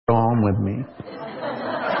scram with me.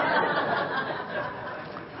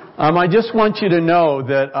 I just want you to know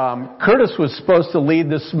that Curtis was supposed to lead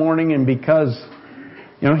this morning, and because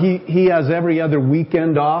he has every other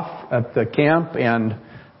weekend off at the camp, and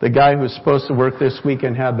the guy who was supposed to work this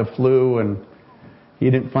weekend had the flu, and he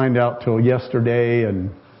didn't find out till yesterday,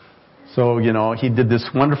 and so he did this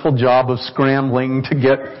wonderful job of scrambling to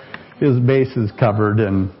get his bases covered,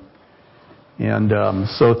 and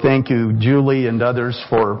so thank you, Julie and others,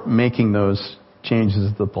 for making those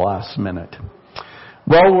changes at the last minute.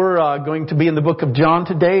 Well, we're going to be in the book of John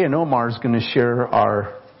today, and Omar's going to share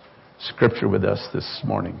our scripture with us this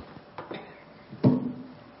morning.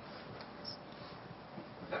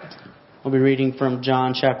 We'll be reading from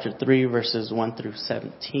John chapter 3, verses 1 through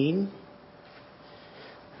 17.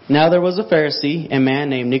 Now there was a Pharisee, a man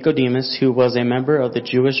named Nicodemus, who was a member of the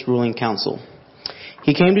Jewish ruling council.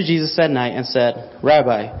 He came to Jesus at night and said,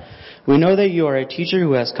 Rabbi, we know that you are a teacher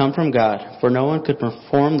who has come from God, for no one could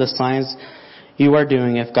perform the signs you are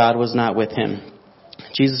doing if God was not with him.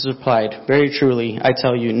 Jesus replied, Very truly, I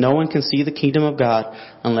tell you, no one can see the kingdom of God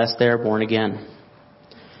unless they are born again.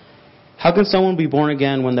 How can someone be born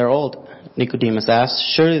again when they're old? Nicodemus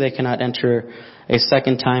asked. Surely they cannot enter a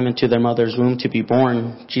second time into their mother's womb to be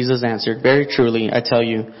born. Jesus answered, Very truly, I tell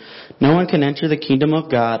you, no one can enter the kingdom of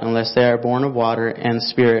God unless they are born of water and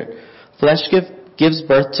spirit. Flesh gives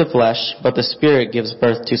birth to flesh, but the Spirit gives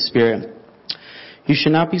birth to spirit. You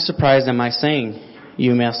should not be surprised at my saying,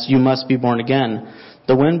 you must be born again.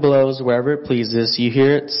 The wind blows wherever it pleases. You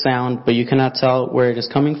hear its sound, but you cannot tell where it is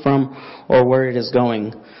coming from or where it is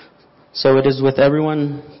going. So it is with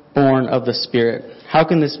everyone born of the Spirit. How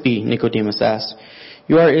can this be? Nicodemus asked.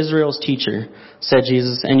 You are Israel's teacher, said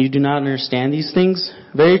Jesus, and you do not understand these things?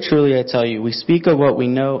 Very truly I tell you, we speak of what we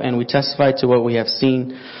know and we testify to what we have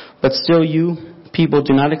seen, but still you people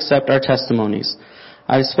do not accept our testimonies.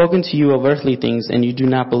 I have spoken to you of earthly things, and you do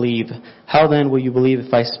not believe. How then will you believe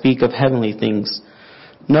if I speak of heavenly things?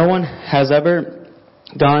 No one has ever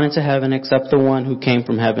gone into heaven except the one who came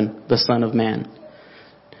from heaven, the Son of Man.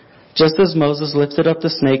 Just as Moses lifted up the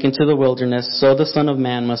snake into the wilderness, so the Son of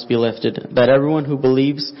Man must be lifted, that everyone who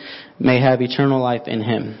believes may have eternal life in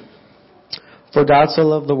him. For God so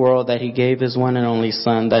loved the world that he gave his one and only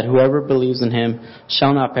Son, that whoever believes in him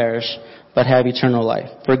shall not perish, but have eternal life.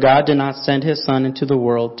 For God did not send his Son into the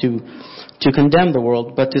world to condemn the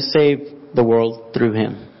world, but to save the world through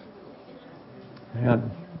him. Man,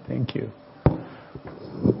 thank you.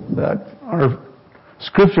 Our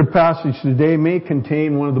scripture passage today may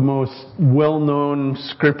contain one of the most well-known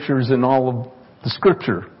scriptures in all of the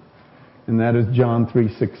scripture, and that is John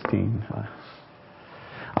 3:16.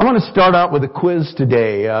 I want to start out with a quiz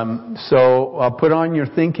today. So put on your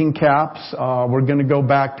thinking caps. We're going to go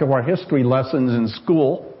back to our history lessons in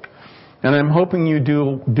school. And I'm hoping you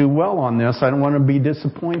do well on this. I don't want to be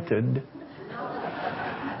disappointed.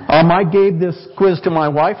 I gave this quiz to my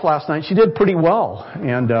wife last night. She did pretty well.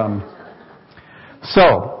 And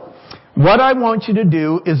so what I want you to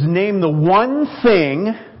do is name the one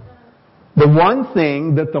thing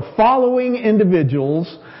that the following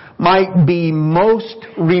individuals might be most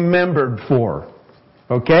remembered for.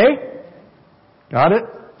 Okay? Got it?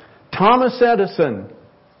 Thomas Edison.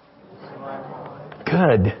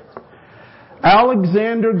 Good.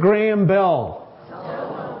 Alexander Graham Bell.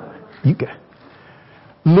 You got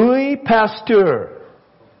Louis Pasteur.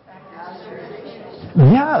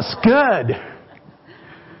 Yes, good.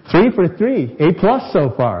 3 for 3. A+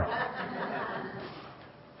 so far.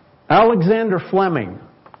 Alexander Fleming.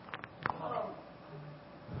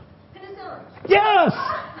 Yes!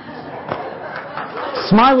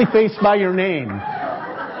 Smiley face by your name.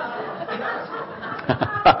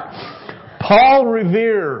 Paul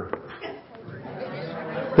Revere.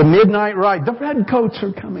 The Midnight Ride. The redcoats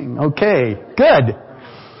are coming. Okay, good.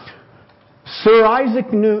 Sir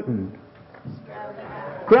Isaac Newton.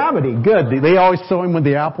 Gravity, good. They always saw him with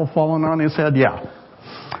the apple falling on his head. Yeah.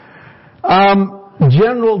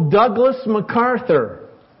 General Douglas MacArthur.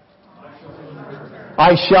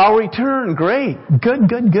 I shall return. Great. Good.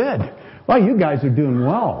 Well, you guys are doing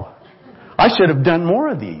well. I should have done more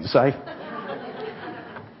of these.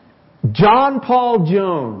 John Paul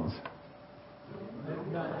Jones.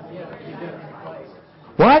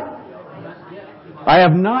 What? I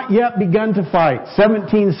have not yet begun to fight.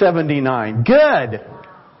 1779. Good.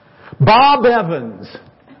 Bob Evans.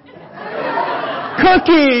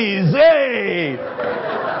 Cookies. Hey.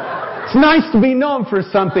 It's nice to be known for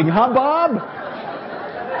something, huh, Bob?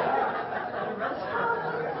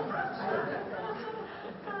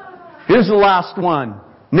 Here's the last one.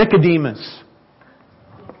 Nicodemus.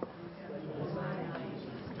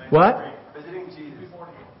 What?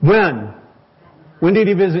 When? When did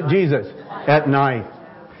he visit Jesus? At night.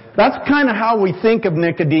 That's kind of how we think of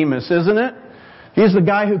Nicodemus, isn't it? He's the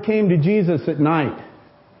guy who came to Jesus at night.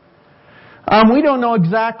 We don't know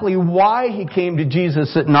exactly why he came to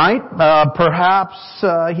Jesus at night. Perhaps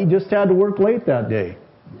he just had to work late that day.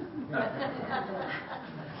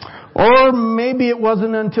 Or maybe it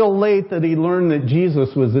wasn't until late that he learned that Jesus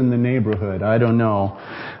was in the neighborhood. I don't know.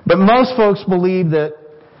 But most folks believe that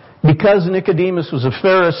because Nicodemus was a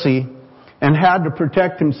Pharisee and had to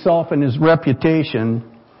protect himself and his reputation,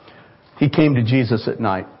 he came to Jesus at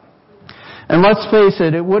night. And let's face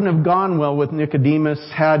it, it wouldn't have gone well with Nicodemus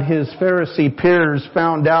had his Pharisee peers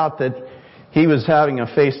found out that he was having a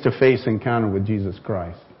face-to-face encounter with Jesus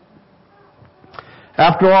Christ.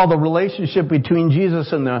 After all, the relationship between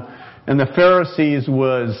Jesus and the Pharisees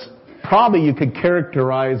was probably you could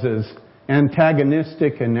characterize as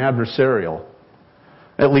antagonistic and adversarial,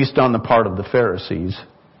 at least on the part of the Pharisees.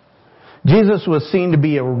 Jesus was seen to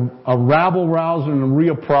be a rabble-rouser and a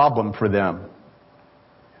real problem for them.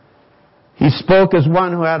 He spoke as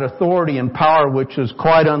one who had authority and power, which was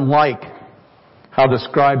quite unlike how the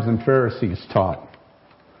scribes and Pharisees taught.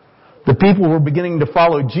 The people were beginning to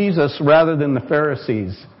follow Jesus rather than the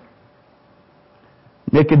Pharisees.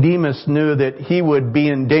 Nicodemus knew that he would be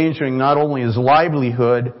endangering not only his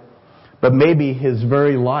livelihood, but maybe his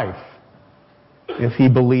very life if he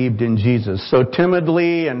believed in Jesus. So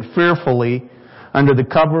timidly and fearfully, under the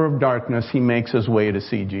cover of darkness, he makes his way to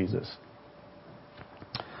see Jesus.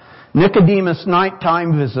 Nicodemus'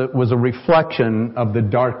 nighttime visit was a reflection of the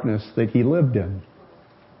darkness that he lived in.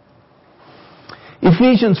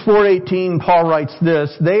 Ephesians 4:18, Paul writes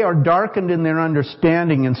this, "They are darkened in their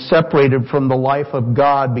understanding and separated from the life of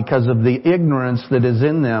God because of the ignorance that is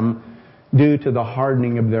in them due to the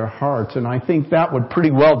hardening of their hearts." And I think that would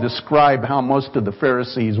pretty well describe how most of the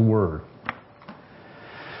Pharisees were.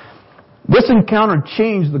 This encounter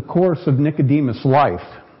changed the course of Nicodemus' life.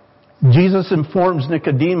 Jesus informs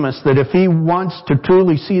Nicodemus that if he wants to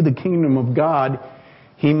truly see the kingdom of God,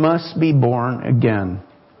 he must be born again.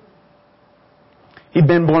 He'd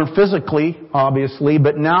been born physically, obviously,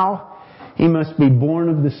 but now he must be born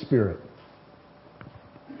of the Spirit.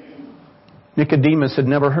 Nicodemus had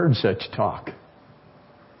never heard such talk.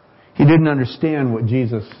 He didn't understand what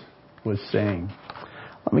Jesus was saying.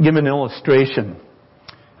 Let me give an illustration.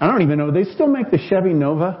 I don't even know, do they still make the Chevy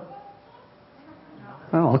Nova?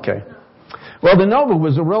 Oh, okay. Well, the Nova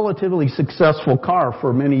was a relatively successful car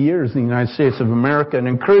for many years in the United States of America, and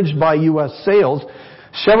encouraged by U.S. sales,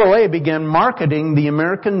 Chevrolet began marketing the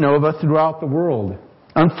American Nova throughout the world.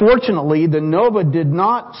 Unfortunately, the Nova did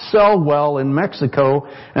not sell well in Mexico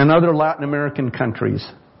and other Latin American countries.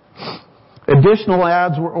 Additional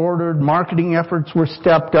ads were ordered, marketing efforts were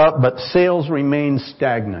stepped up, but sales remained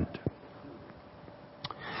stagnant.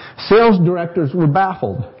 Sales directors were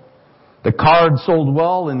baffled. The car had sold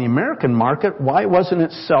well in the American market. Why wasn't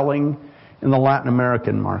it selling in the Latin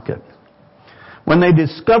American market? When they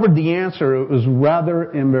discovered the answer, it was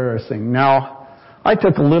rather embarrassing. Now, I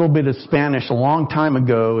took a little bit of Spanish a long time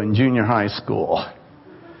ago in junior high school.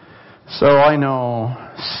 So I know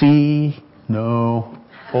sí, no,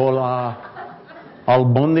 hola,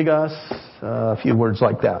 albóndigas, a few words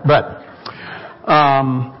like that. But,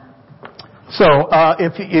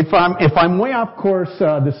 if I'm way off course,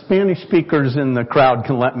 the Spanish speakers in the crowd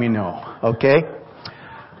can let me know, okay?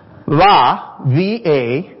 Va,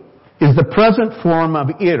 V-A, is the present form of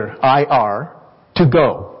ir, I-R, to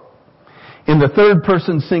go. In the third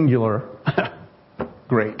person singular,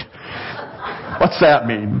 great. What's that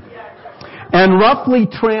mean? And roughly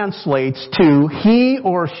translates to he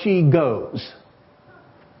or she goes.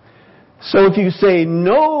 So if you say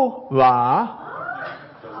no va,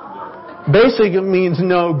 basically it means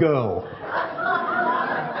no go.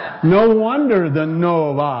 No wonder the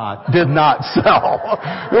Nova did not sell.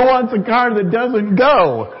 Who wants a car that doesn't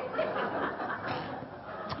go?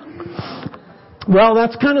 Well,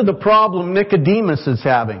 that's kind of the problem Nicodemus is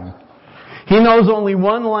having. He knows only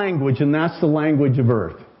one language, and that's the language of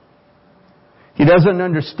earth. He doesn't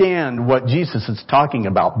understand what Jesus is talking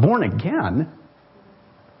about. Born again?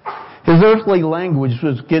 His earthly language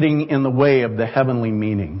was getting in the way of the heavenly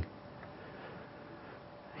meaning.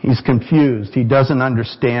 He's confused. He doesn't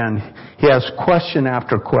understand. He has question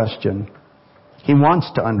after question. He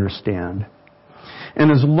wants to understand. And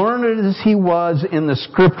as learned as he was in the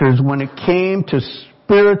Scriptures, when it came to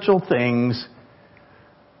spiritual things,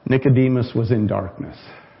 Nicodemus was in darkness.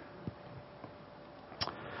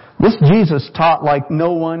 This Jesus taught like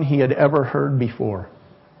no one he had ever heard before.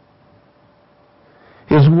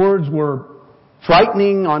 His words were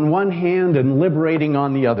frightening on one hand and liberating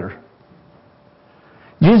on the other.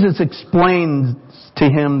 Jesus explains to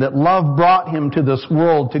him that love brought him to this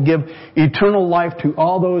world to give eternal life to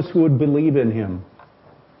all those who would believe in him.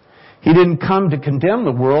 He didn't come to condemn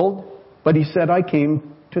the world, but he said, I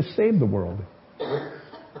came to save the world.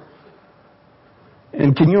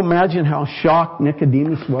 And can you imagine how shocked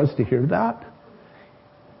Nicodemus was to hear that?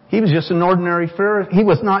 He was just an ordinary Pharisee. He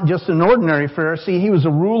was not just an ordinary Pharisee. He was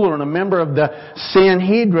a ruler and a member of the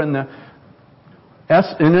Sanhedrin,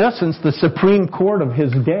 in essence, the supreme court of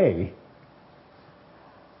his day.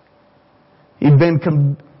 He'd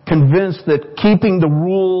been convinced that keeping the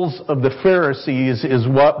rules of the Pharisees is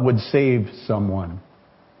what would save someone.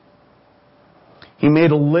 He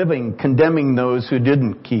made a living condemning those who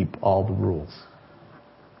didn't keep all the rules.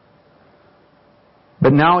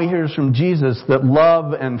 But now he hears from Jesus that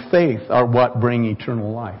love and faith are what bring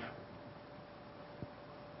eternal life.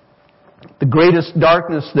 The greatest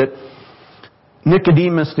darkness that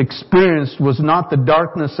Nicodemus experienced was not the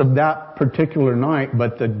darkness of that particular night,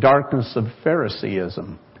 but the darkness of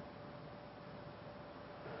Phariseeism.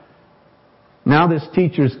 Now this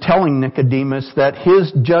teacher is telling Nicodemus that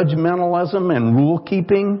his judgmentalism and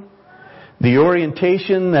rule-keeping, the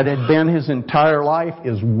orientation that had been his entire life,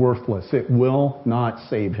 is worthless. It will not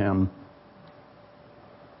save him.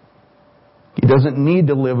 He doesn't need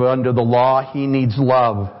to live under the law. He needs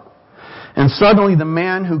love. And suddenly the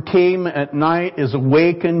man who came at night is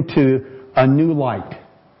awakened to a new light.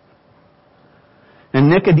 And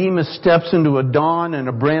Nicodemus steps into a dawn and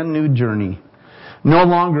a brand new journey. No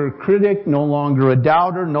longer a critic, no longer a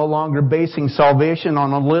doubter, no longer basing salvation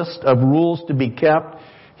on a list of rules to be kept.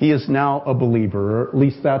 He is now a believer, or at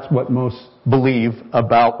least that's what most believe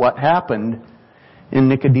about what happened in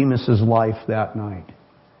Nicodemus' life that night.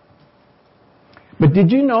 But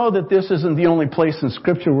did you know that this isn't the only place in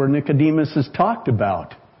Scripture where Nicodemus is talked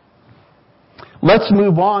about? Let's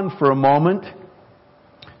move on for a moment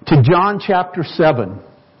to John chapter 7,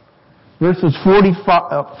 verses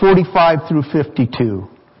 45 through 52.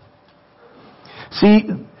 See,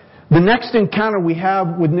 the next encounter we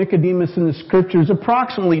have with Nicodemus in the Scriptures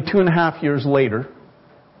approximately 2.5 years later.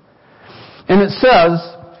 And it says,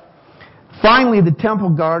 finally the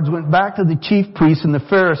temple guards went back to the chief priests and the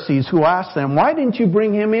Pharisees, who asked them, why didn't you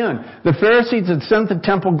bring him in? The Pharisees had sent the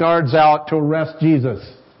temple guards out to arrest Jesus.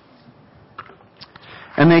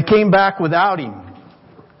 And they came back without him.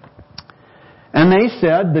 And they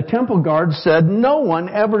said, the temple guards said, no one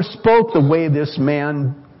ever spoke the way this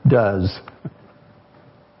man does.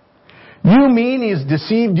 You mean he's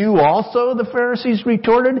deceived you also? The Pharisees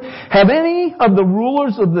retorted. Have any of the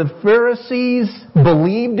rulers of the Pharisees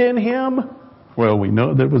believed in him? Well, we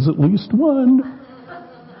know there was at least one.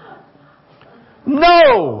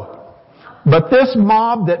 No! But this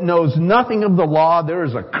mob that knows nothing of the law, there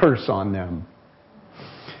is a curse on them.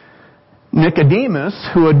 Nicodemus,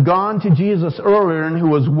 who had gone to Jesus earlier and who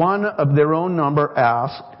was one of their own number,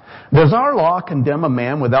 asked, does our law condemn a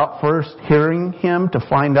man without first hearing him to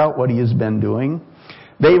find out what he has been doing?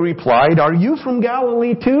 They replied, are you from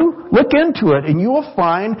Galilee too? Look into it and you will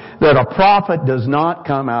find that a prophet does not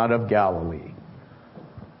come out of Galilee.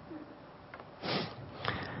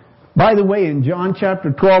 By the way, in John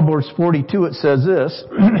chapter 12 verse 42 it says this,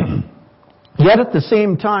 yet at the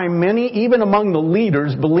same time many, even among the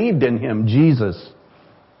leaders, believed in him, Jesus.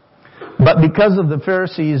 But because of the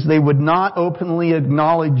Pharisees, they would not openly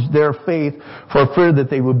acknowledge their faith for fear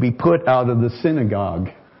that they would be put out of the synagogue.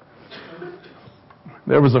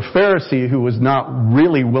 There was a Pharisee who was not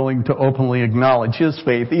really willing to openly acknowledge his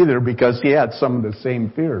faith either because he had some of the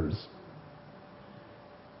same fears.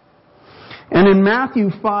 And in Matthew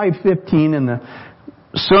 5:15 in the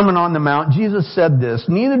Sermon on the Mount, Jesus said this,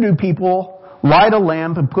 neither do people light a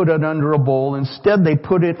lamp and put it under a bowl. Instead, they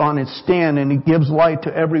put it on its stand and it gives light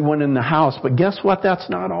to everyone in the house. But guess what? That's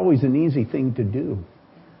not always an easy thing to do.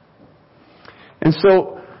 And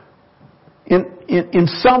so, in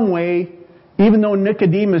some way, even though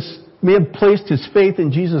Nicodemus may have placed his faith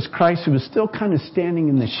in Jesus Christ, he was still kind of standing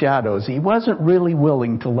in the shadows. He wasn't really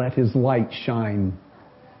willing to let his light shine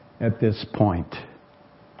at this point.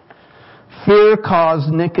 Fear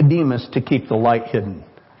caused Nicodemus to keep the light hidden.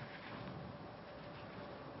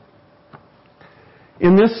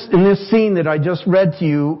 In this scene that I just read to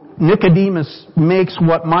you, Nicodemus makes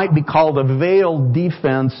what might be called a veiled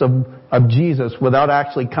defense of Jesus without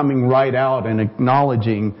actually coming right out and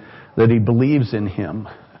acknowledging that he believes in him.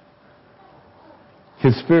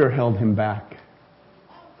 His fear held him back.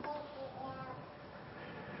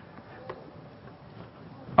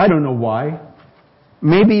 I don't know why.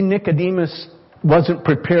 Maybe Nicodemus wasn't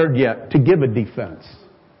prepared yet to give a defense.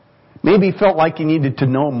 Maybe he felt like he needed to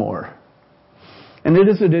know more. And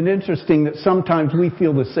isn't it interesting that sometimes we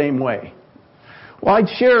feel the same way? Well, I'd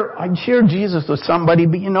share Jesus with somebody,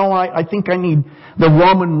 but I think I need the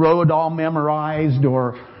Roman road all memorized,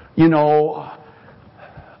 or,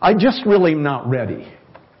 I just really am not ready.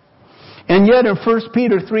 And yet in 1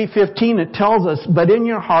 Peter 3:15 it tells us, but in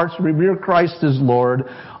your hearts revere Christ as Lord.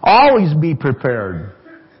 Always be prepared.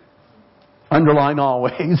 Underline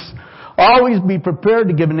always. Always be prepared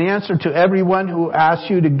to give an answer to everyone who asks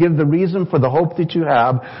you to give the reason for the hope that you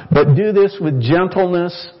have, but do this with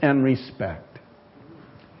gentleness and respect.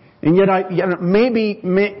 And yet, maybe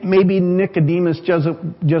Nicodemus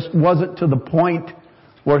just wasn't to the point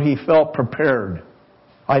where he felt prepared.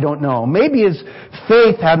 I don't know. Maybe his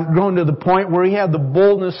faith hadn't grown to the point where he had the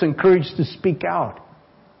boldness and courage to speak out.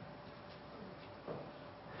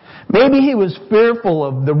 Maybe he was fearful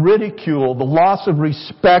of the ridicule, the loss of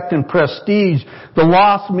respect and prestige, the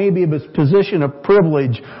loss maybe of his position of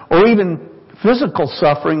privilege, or even physical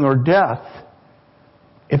suffering or death.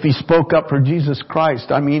 If he spoke up for Jesus Christ,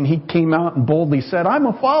 he came out and boldly said, I'm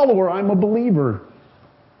a follower, I'm a believer.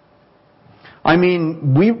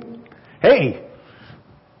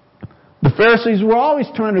 The Pharisees were always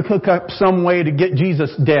trying to cook up some way to get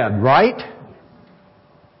Jesus dead, right?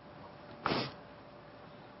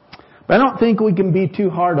 But I don't think we can be too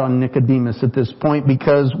hard on Nicodemus at this point,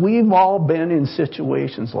 because we've all been in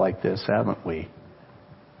situations like this, haven't we?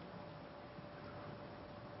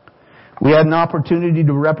 We had an opportunity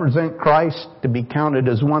to represent Christ, to be counted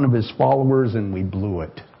as one of His followers, and we blew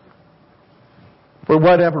it. For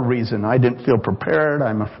whatever reason, I didn't feel prepared,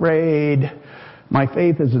 I'm afraid, my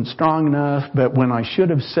faith isn't strong enough, but when I should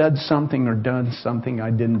have said something or done something,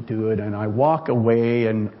 I didn't do it, and I walk away,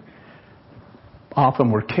 and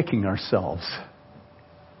often we're kicking ourselves.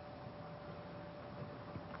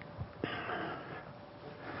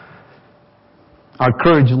 Our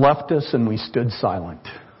courage left us and we stood silent.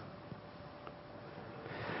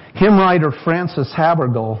 Hymn writer Frances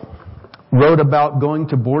Havergal wrote about going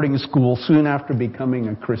to boarding school soon after becoming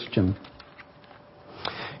a Christian.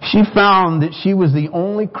 She found that she was the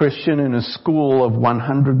only Christian in a school of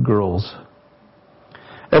 100 girls.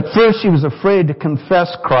 At first she was afraid to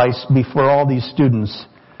confess Christ before all these students.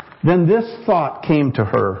 Then this thought came to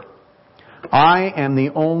her: I am the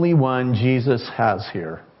only one Jesus has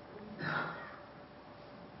here.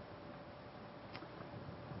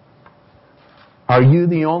 Are you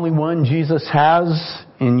the only one Jesus has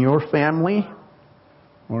in your family,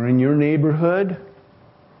 or in your neighborhood,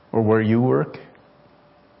 or where you work?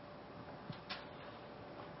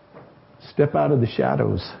 Step out of the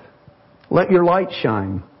shadows. Let your light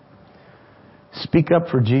shine. Speak up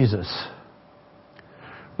for Jesus.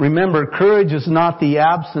 Remember, courage is not the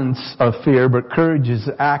absence of fear, but courage is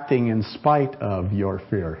acting in spite of your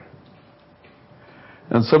fear.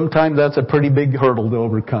 And sometimes that's a pretty big hurdle to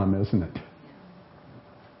overcome, isn't it?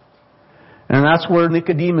 And that's where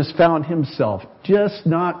Nicodemus found himself. Just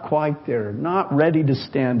not quite there. Not ready to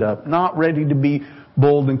stand up. Not ready to be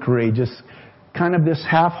bold and courageous. Kind of this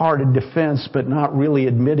half-hearted defense, but not really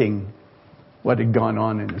admitting what had gone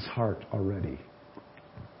on in his heart already.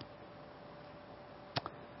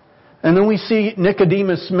 And then we see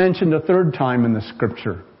Nicodemus mentioned a third time in the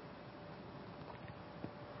Scripture.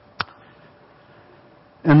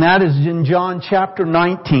 And that is in John chapter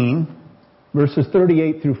 19, verses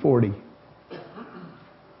 38 through 40.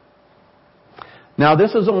 Now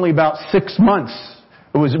this is only about 6 months.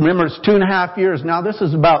 Remember, it's 2.5 years. Now this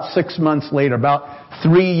is about 6 months later, about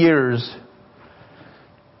 3 years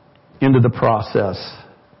into the process.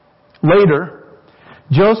 Later,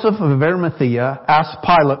 Joseph of Arimathea asked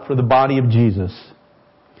Pilate for the body of Jesus.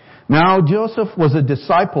 Now Joseph was a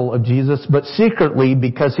disciple of Jesus, but secretly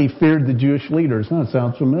because he feared the Jewish leaders. That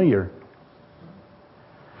sounds familiar.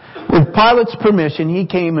 With Pilate's permission, he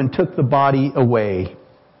came and took the body away.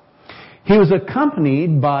 He was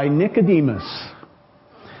accompanied by Nicodemus,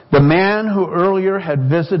 the man who earlier had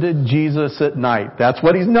visited Jesus at night. That's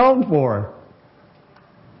what he's known for.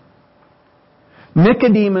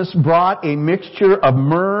 Nicodemus brought a mixture of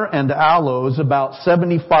myrrh and aloes, about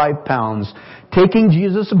 75 pounds. Taking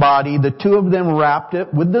Jesus' body, the two of them wrapped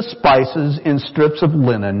it with the spices in strips of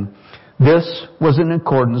linen. This was in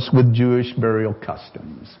accordance with Jewish burial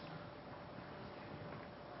customs.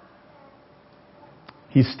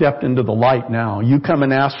 He stepped into the light now. You come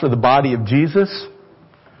and ask for the body of Jesus,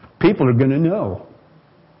 people are going to know.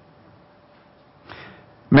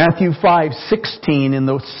 Matthew 5:16, in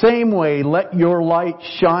the same way, let your light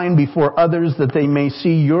shine before others that they may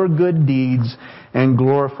see your good deeds and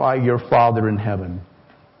glorify your Father in heaven.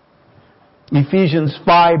 Ephesians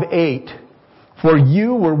 5:8, For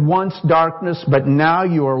you were once darkness, but now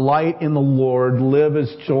you are light in the Lord. Live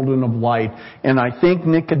as children of light. And I think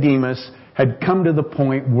Nicodemus had come to the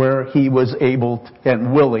point where he was able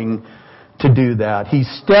and willing to do that. He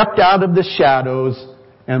stepped out of the shadows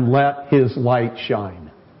and let his light shine.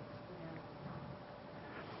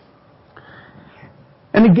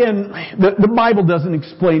 And again, the Bible doesn't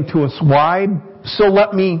explain to us why, so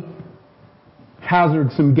let me hazard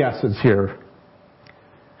some guesses here.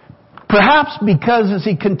 Perhaps because as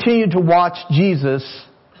he continued to watch Jesus,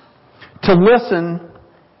 to listen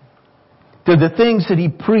to the things that he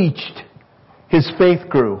preached, his faith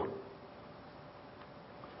grew.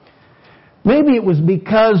 Maybe it was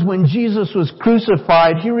because when Jesus was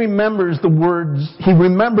crucified, he remembered the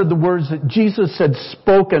words that Jesus had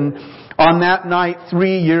spoken on that night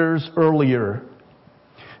 3 years earlier.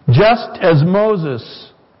 Just as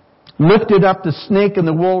Moses lifted up the snake in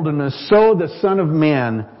the wilderness, so the Son of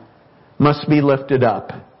Man must be lifted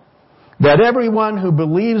up, that everyone who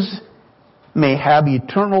believes may have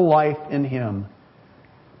eternal life in Him.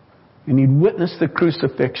 And he'd witnessed the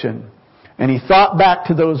crucifixion, and he thought back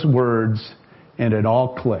to those words, and it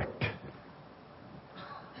all clicked.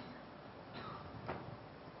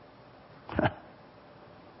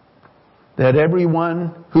 That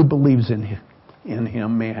everyone who believes in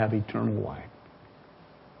Him may have eternal life.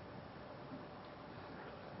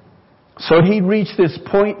 So he'd reached this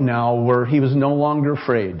point now where he was no longer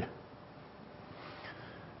afraid.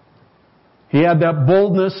 He had that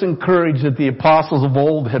boldness and courage that the apostles of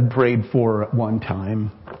old had prayed for at one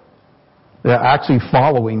time. They're actually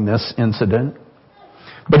following this incident.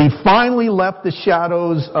 But he finally left the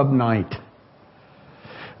shadows of night.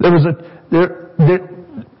 There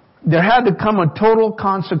had to come a total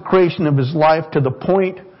consecration of his life to the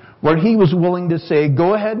point where he was willing to say,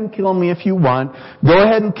 go ahead and kill me if you want. Go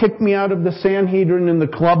ahead and kick me out of the Sanhedrin and the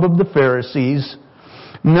club of the Pharisees.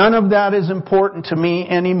 None of that is important to me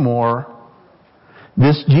anymore.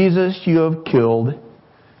 This Jesus you have killed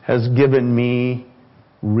has given me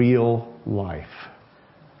real life.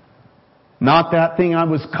 Not that thing I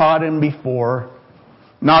was caught in before.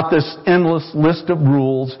 Not this endless list of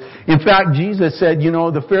rules. In fact, Jesus said,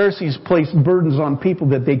 the Pharisees place burdens on people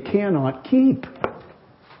that they cannot keep.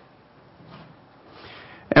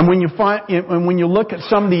 And when you look at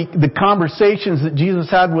some of the conversations that Jesus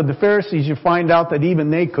had with the Pharisees, you find out that even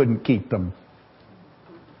they couldn't keep them.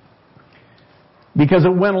 Because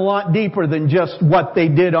it went a lot deeper than just what they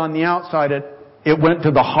did on the outside. It went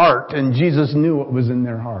to the heart, and Jesus knew what was in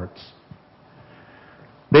their hearts.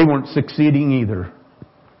 They weren't succeeding either.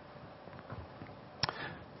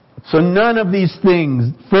 So none of these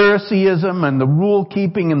things, Phariseeism and the rule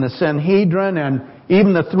keeping and the Sanhedrin and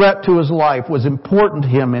even the threat to his life, was important to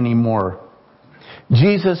him anymore.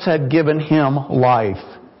 Jesus had given him life.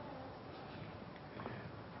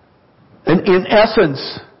 And in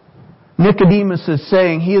essence, Nicodemus is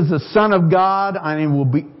saying he is the Son of God and he will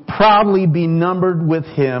proudly be numbered with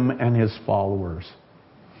Him and His followers.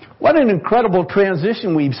 What an incredible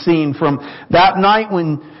transition we've seen from that night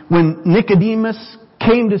when Nicodemus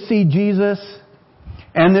came to see Jesus,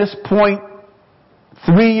 and this point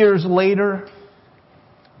 3 years later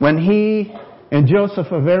when he and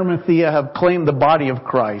Joseph of Arimathea have claimed the body of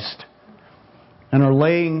Christ and are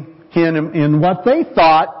laying him in what they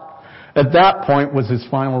thought at that point was his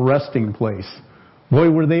final resting place. Boy,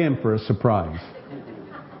 were they in for a surprise.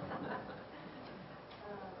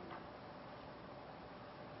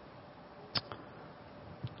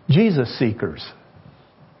 Jesus seekers.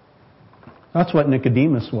 That's what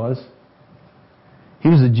Nicodemus was. He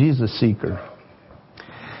was a Jesus seeker.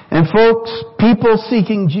 And folks, people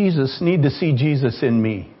seeking Jesus need to see Jesus in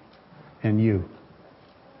me and you.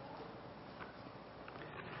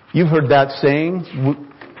 You've heard that saying,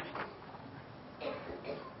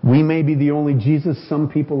 we may be the only Jesus some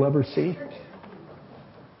people ever see.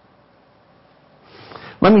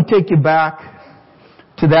 Let me take you back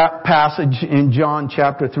to that passage in John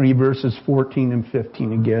chapter 3 verses 14 and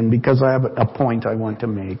 15 again, because I have a point I want to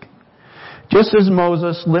make. Just as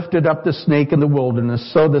Moses lifted up the snake in the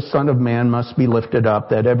wilderness, so the Son of Man must be lifted up,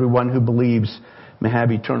 that everyone who believes may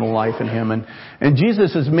have eternal life in Him. And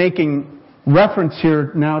Jesus is making reference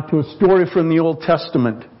here now to a story from the Old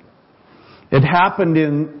Testament. It happened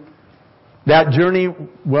in that journey,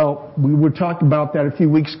 well, we were talking about that a few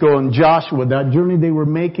weeks ago in Joshua, that journey they were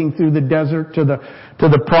making through the desert to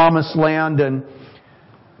the promised land, and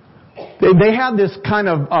they had this kind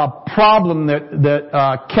of problem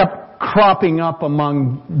that kept cropping up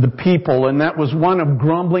among the people, and that was one of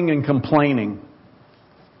grumbling and complaining.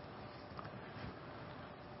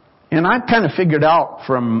 And I've kind of figured out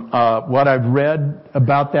from what I've read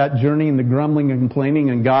about that journey and the grumbling and complaining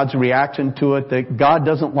and God's reaction to it that God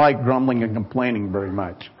doesn't like grumbling and complaining very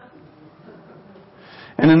much.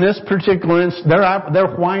 And in this particular instance,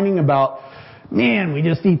 they're whining about, man, we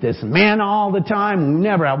just eat this manna all the time. We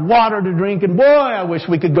never have water to drink. And boy, I wish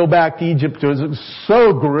we could go back to Egypt. It was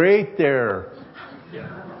so great there.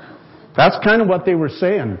 That's kind of what they were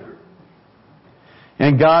saying.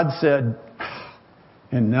 And God said,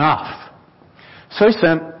 enough. So He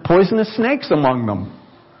sent poisonous snakes among them.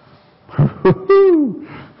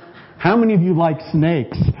 How many of you like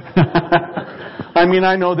snakes? I mean,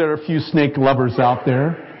 I know there are a few snake lovers out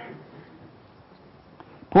there.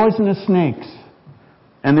 Poisonous snakes.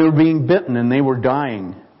 And they were being bitten and they were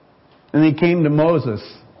dying. And they came to Moses.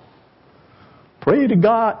 Pray to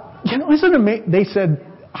God. You know, isn't it amazing? They said,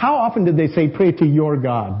 how often did they say, pray to your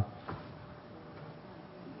God?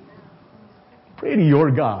 Pray to your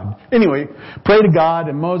God. Anyway, pray to God,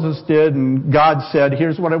 and Moses did, and God said,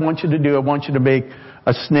 here's what I want you to do. I want you to make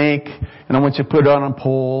a snake, and I want you to put it on a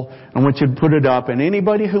pole. I want you to put it up, and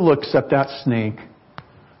anybody who looks at that snake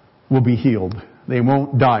will be healed. They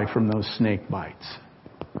won't die from those snake bites.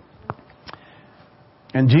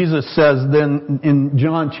 And Jesus says then in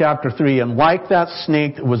John chapter 3, and like that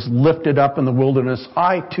snake that was lifted up in the wilderness,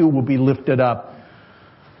 I too will be lifted up.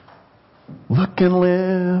 Look and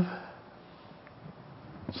live.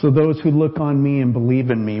 So those who look on me and believe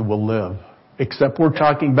in me will live. Except we're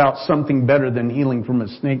talking about something better than healing from a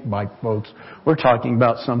snake bite, folks. We're talking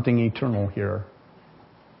about something eternal here.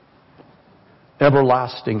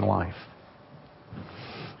 Everlasting life.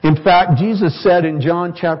 In fact, Jesus said in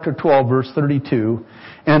John chapter 12, verse 32,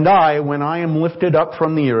 and I, when I am lifted up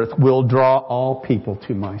from the earth, will draw all people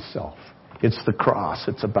to myself. It's the cross.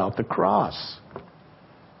 It's about the cross.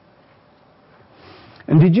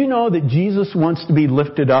 And did you know that Jesus wants to be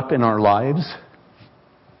lifted up in our lives?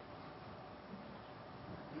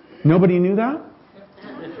 Nobody knew that?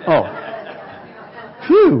 Oh.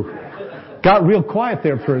 Phew. Got real quiet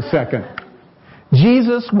there for a second.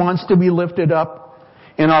 Jesus wants to be lifted up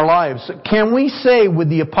in our lives. Can we say with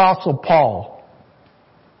the Apostle Paul?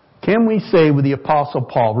 Can we say with the Apostle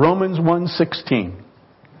Paul? Romans 1:16.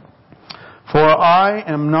 For I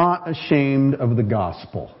am not ashamed of the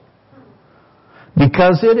gospel,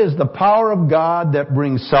 because it is the power of God that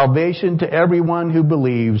brings salvation to everyone who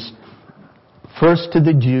believes, first to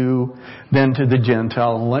the Jew, then to the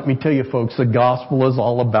Gentile. And let me tell you, folks, the gospel is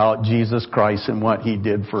all about Jesus Christ and what He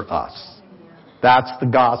did for us. That's the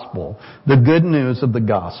gospel, the good news of the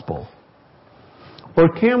gospel. Or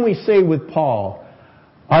can we say with Paul,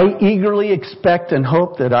 I eagerly expect and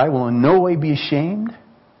hope that I will in no way be ashamed,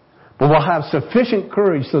 but will have sufficient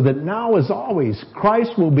courage so that now as always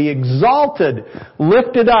Christ will be exalted,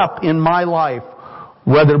 lifted up in my life,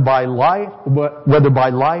 whether by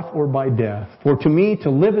life or by death. For to me to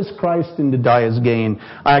live is Christ and to die is gain.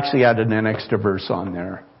 I actually added an extra verse on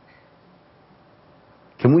there.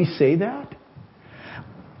 Can we say that?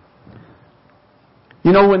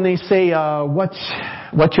 You know, when they say,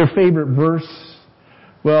 what's your favorite verse?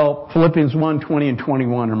 Well, Philippians 1:20 and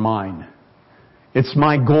 21 are mine. It's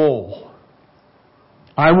my goal.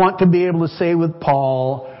 I want to be able to say with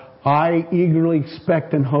Paul, I eagerly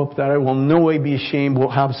expect and hope that I will in no way be ashamed, will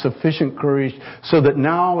have sufficient courage, so that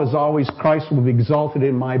now as always Christ will be exalted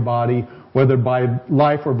in my body, whether by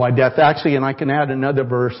life or by death. Actually, and I can add another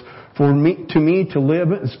verse, to me to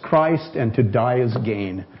live is Christ and to die is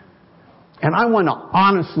gain. And I want to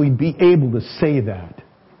honestly be able to say that.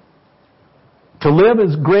 To live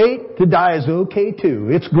is great, to die is okay too.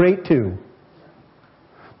 It's great too.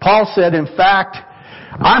 Paul said, in fact,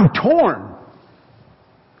 I'm torn.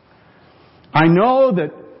 I know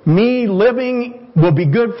that me living will be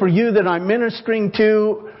good for you that I'm ministering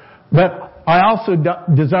to, but I also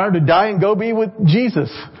desire to die and go be with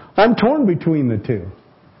Jesus. I'm torn between the two.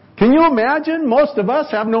 Can you imagine? Most of us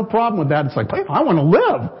have no problem with that. It's like, hey, I want to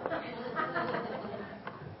live.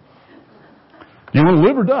 You want to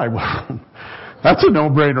live or die? Well, that's a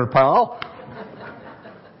no-brainer, pal.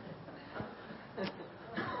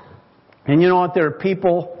 And you know what? There are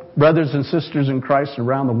people, brothers and sisters in Christ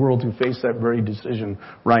around the world who face that very decision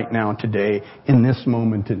right now, today, in this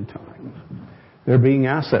moment in time. They're being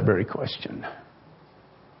asked that very question.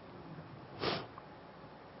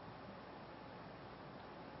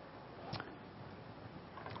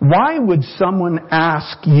 Why would someone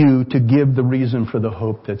ask you to give the reason for the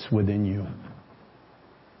hope that's within you?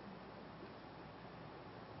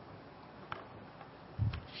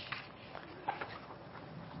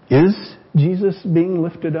 Is Jesus being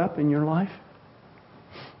lifted up in your life?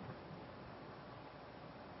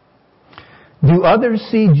 Do do others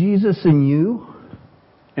see Jesus in you?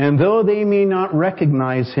 And though they may not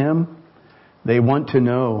recognize Him, they want to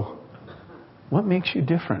know, what makes you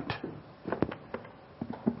different?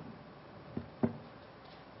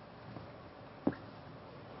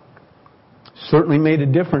 Certainly made a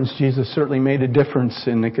difference. Jesus certainly made a difference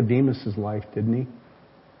in Nicodemus' life, didn't He?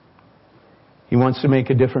 He wants to make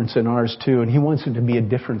a difference in ours too, and He wants it to be a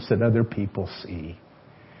difference that other people see.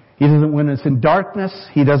 He doesn't want us in darkness.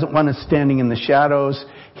 He doesn't want us standing in the shadows.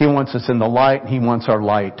 He wants us in the light. He wants our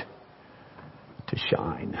light to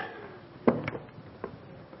shine.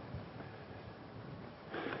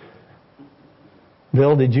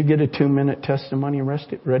 Bill, did you get a 2-minute testimony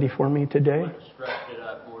ready for me today?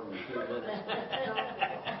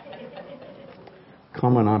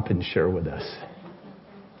 Come on up and share with us.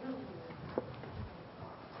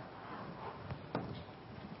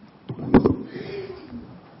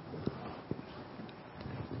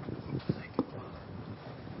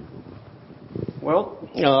 Well,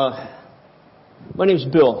 my name's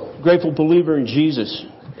Bill, grateful believer in Jesus,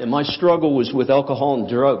 and my struggle was with alcohol and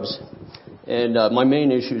drugs, and my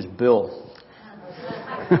main issue is Bill.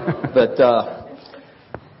 But,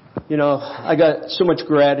 I got so much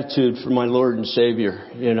gratitude for my Lord and Savior,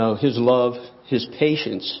 His love, His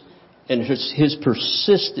patience, and His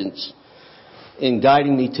persistence in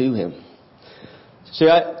guiding me to Him. See,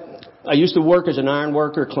 I used to work as an iron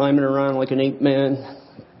worker, climbing around like an ape man,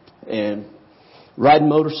 and riding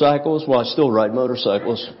motorcycles. Well, I still ride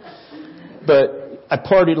motorcycles. But I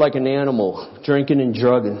partied like an animal, drinking and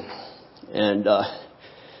drugging. And, that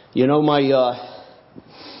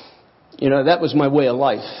was my way of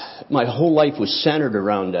life. My whole life was centered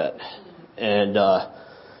around that. And,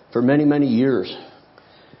 for many, many years.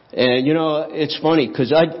 And, it's funny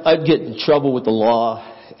because I'd get in trouble with the law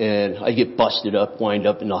and I'd get busted up, wind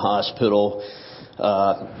up in the hospital,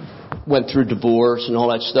 went through divorce and all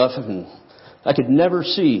that stuff. And I could never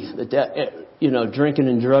see that drinking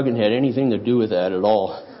and drugging had anything to do with that at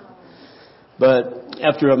all. But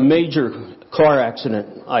after a major car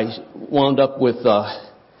accident, I wound up with,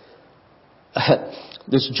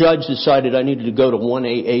 this judge decided I needed to go to one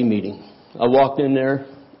AA meeting. I walked in there,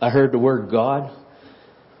 I heard the word God,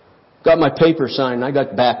 got my paper signed, I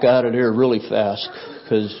got back out of there really fast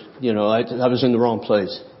because, I was in the wrong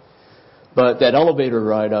place. But that elevator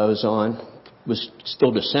ride I was on was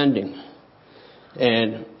still descending.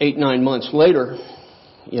 And 8-9 months later,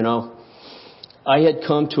 I had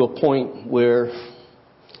come to a point where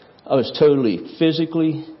I was totally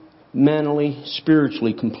physically, mentally,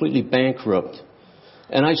 spiritually, completely bankrupt.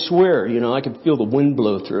 And I swear, I could feel the wind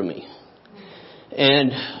blow through me.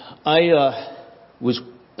 And I was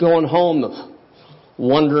going home,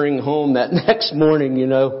 wandering home that next morning,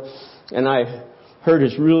 and I heard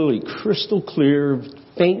his really crystal clear,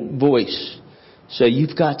 faint voice say,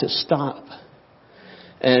 "You've got to stop."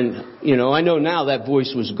 And, I know now that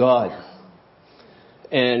voice was God.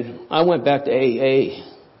 And I went back to AA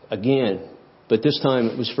again, but this time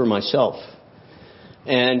it was for myself.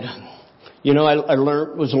 And, I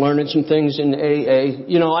was learning some things in AA.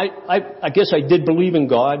 I guess I did believe in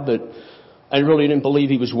God, but I really didn't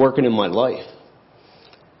believe He was working in my life.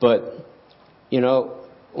 But, when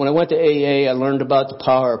I went to AA, I learned about the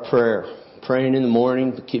power of prayer. Praying in the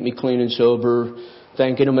morning to keep me clean and sober,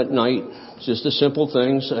 thanking Him at night. Just the simple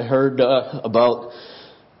things. I heard about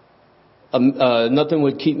nothing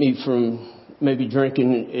would keep me from maybe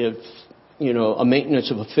drinking if, a maintenance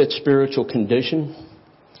of a fit spiritual condition.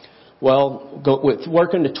 Well, with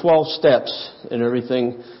working the 12 steps and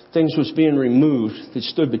everything, things was being removed that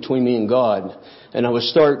stood between me and God. And I was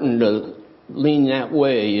starting to lean that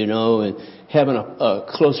way, and having a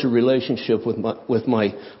closer relationship with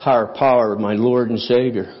my higher power, my Lord and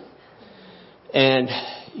Savior.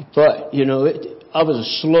 But, I was a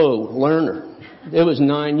slow learner. It was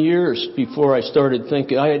 9 years before I started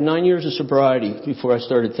thinking. I had 9 years of sobriety before I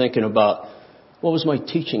started thinking about what was my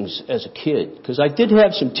teachings as a kid. Because I did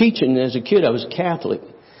have some teaching as a kid. I was Catholic.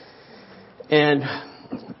 And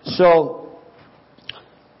so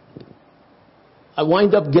I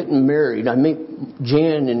wind up getting married. I meet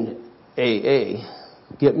Jan in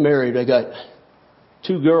AA. Get married. I got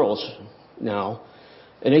 2 girls now.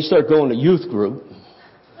 And they start going to youth group.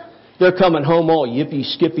 They're coming home all yippy,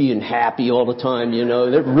 skippy, and happy all the time,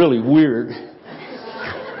 They're really weird.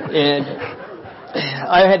 And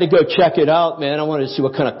I had to go check it out, man. I wanted to see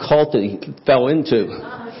what kind of cult he fell into.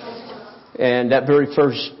 And that very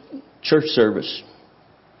first church service.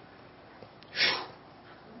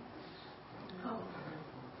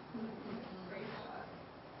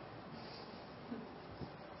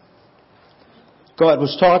 God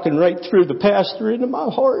was talking right through the pastor into my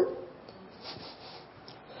heart.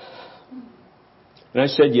 And I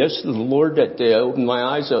said yes to the Lord that day. I opened my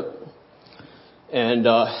eyes up. And,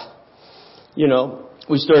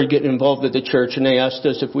 we started getting involved at the church, and they asked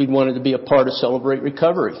us if we'd wanted to be a part of Celebrate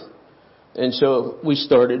Recovery. And so we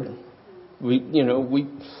started. We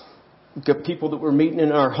got people that were meeting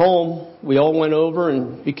in our home. We all went over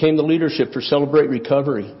and became the leadership for Celebrate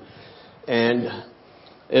Recovery. And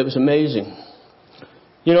it was amazing.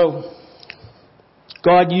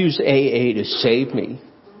 God used AA to save me.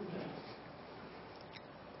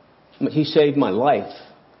 He saved my life.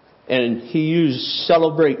 And He used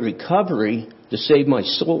Celebrate Recovery to save my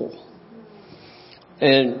soul.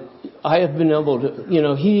 And I have been able to,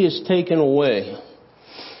 He has taken away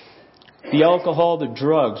the alcohol, the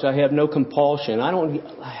drugs. I have no compulsion. I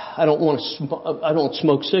don't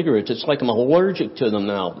smoke cigarettes. It's like I'm allergic to them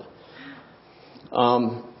now.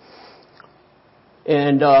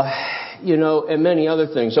 And many other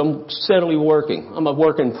things. I'm steadily working. I'm a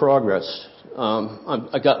work in progress.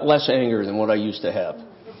 I got less anger than what I used to have.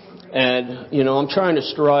 And, I'm trying to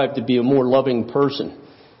strive to be a more loving person.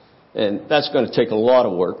 And that's going to take a lot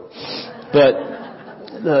of work. But,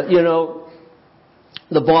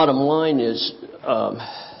 the bottom line is, I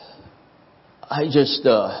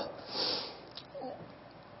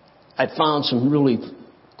found some really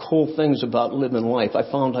cool things about living life. I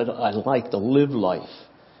found that I like to live life.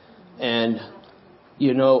 And,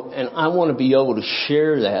 and I want to be able to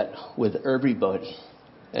share that with everybody.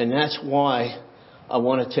 And that's why I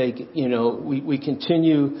want to take, we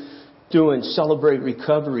continue doing Celebrate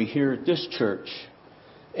Recovery here at this church.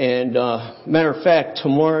 And matter of fact,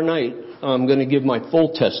 tomorrow night I'm going to give my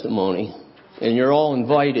full testimony, and you're all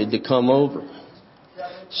invited to come over.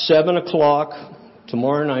 7:00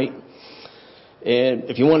 tomorrow night. And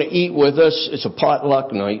if you want to eat with us, it's a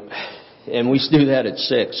potluck night, and we do that at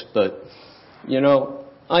 6. But,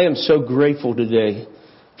 I am so grateful today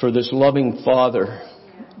for this loving Father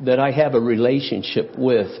that I have a relationship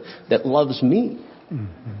with that loves me.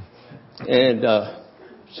 Mm-hmm. And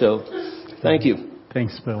so, thank you.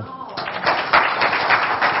 Thanks, Bill.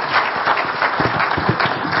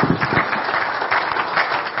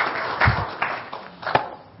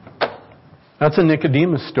 That's a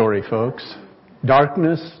Nicodemus story, folks.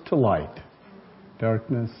 Darkness to light.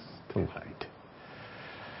 Darkness to light.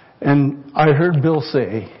 And I heard Bill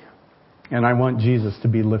say, and I want Jesus to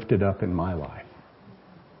be lifted up in my life.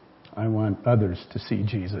 I want others to see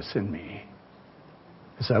Jesus in me.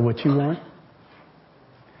 Is that what you want?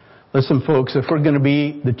 Listen, folks, if we're going to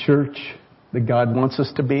be the church that God wants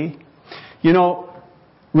us to be,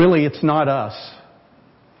 really it's not us.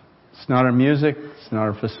 It's not our music. It's not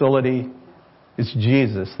our facility. It's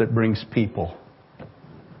Jesus that brings people.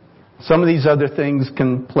 Some of these other things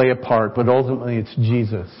can play a part, but ultimately it's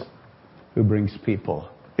Jesus who brings people.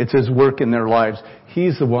 It's His work in their lives.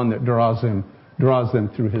 He's the one that draws them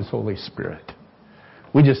through His Holy Spirit.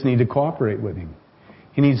 We just need to cooperate with Him.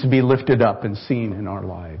 He needs to be lifted up and seen in our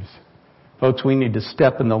lives. Folks, we need to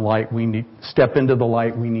step in the light. We need step into the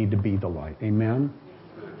light. We need to be the light. Amen?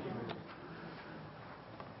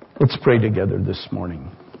 Let's pray together this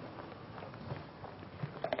morning.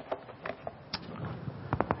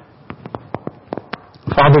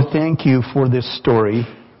 Father, thank You for this story.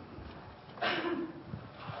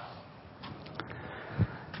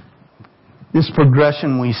 This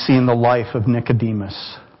progression we see in the life of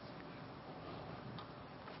Nicodemus.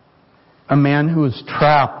 A man who is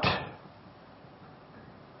trapped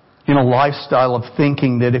in a lifestyle of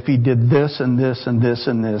thinking that if he did this and this and this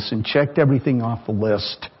and this and checked everything off the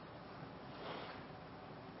list,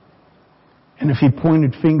 and if he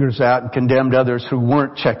pointed fingers at and condemned others who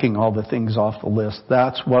weren't checking all the things off the list,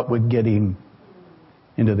 that's what would get him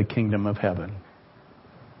into the kingdom of heaven.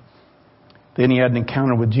 Then he had an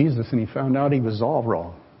encounter with Jesus and he found out he was all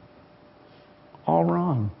wrong. All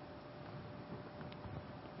wrong.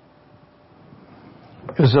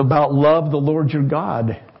 It was about love the Lord your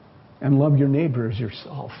God and love your neighbor as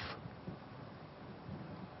yourself.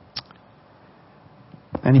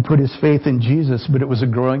 And he put his faith in Jesus, but it was a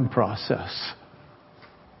growing process.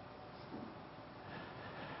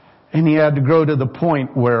 And he had to grow to the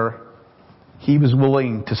point where he was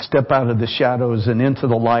willing to step out of the shadows and into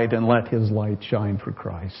the light and let his light shine for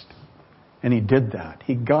Christ. And he did that.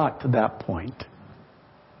 He got to that point.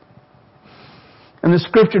 And the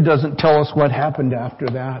scripture doesn't tell us what happened after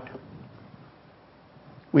that.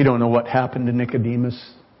 We don't know what happened to Nicodemus.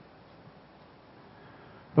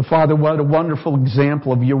 But Father, what a wonderful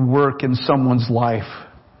example of your work in someone's life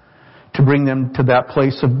to bring them to that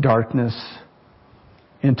place of darkness,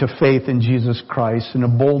 into faith in Jesus Christ, and a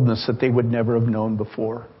boldness that they would never have known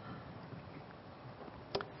before.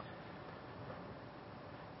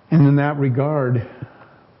 And in that regard,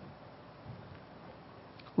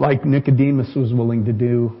 like Nicodemus was willing to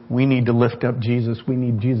do, we need to lift up Jesus. We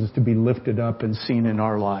need Jesus to be lifted up and seen in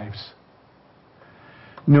our lives.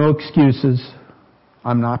 No excuses.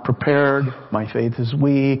 I'm not prepared. My faith is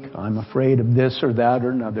weak. I'm afraid of this or that or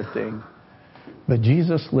another thing. But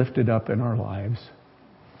Jesus lifted up in our lives.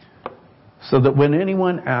 So that when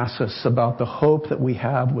anyone asks us about the hope that we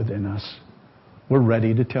have within us, we're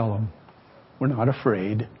ready to tell them. We're not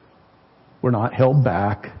afraid. We're not held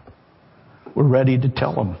back. We're ready to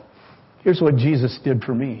tell them. Here's what Jesus did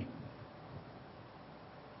for me.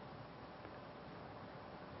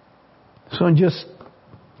 So in just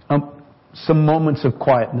some moments of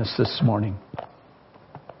quietness this morning.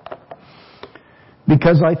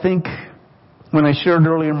 Because I think when I shared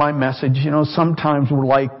earlier in my message, sometimes we're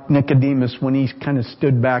like Nicodemus when he kind of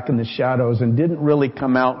stood back in the shadows and didn't really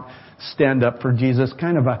come out, stand up for Jesus.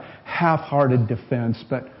 Kind of a half-hearted defense,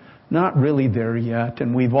 but not really there yet.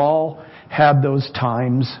 And we've all had those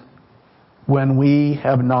times when we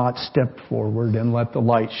have not stepped forward and let the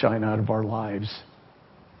light shine out of our lives.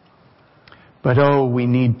 But we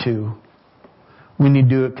need to. We need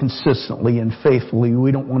to do it consistently and faithfully.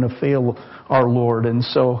 We don't want to fail our Lord. And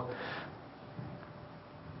so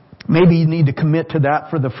maybe you need to commit to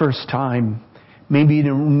that for the first time. Maybe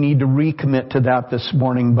you need to recommit to that this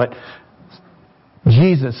morning. But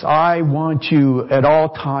Jesus, I want you at all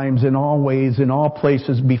times, in all ways, in all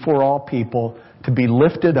places, before all people, to be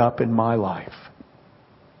lifted up in my life.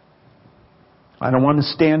 I don't want to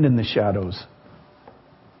stand in the shadows.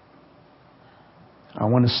 I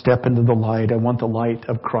want to step into the light. I want the light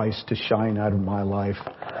of Christ to shine out of my life.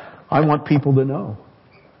 I want people to know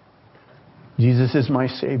Jesus is my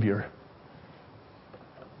Savior.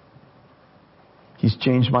 He's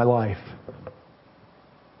changed my life.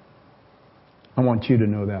 I want you to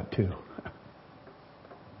know that too.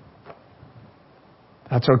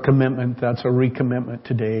 That's our commitment. That's our recommitment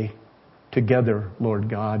today. Together, Lord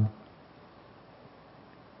God.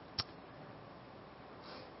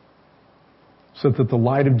 So that the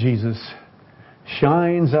light of Jesus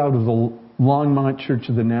shines out of the Longmont Church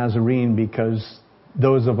of the Nazarene, because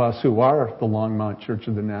those of us who are the Longmont Church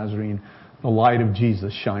of the Nazarene, the light of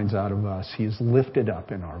Jesus shines out of us. He is lifted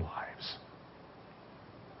up in our lives.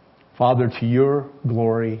 Father, to your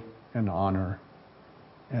glory and honor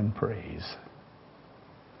and praise.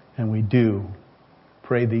 And we do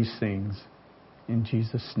pray these things in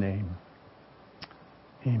Jesus' name.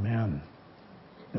 Amen.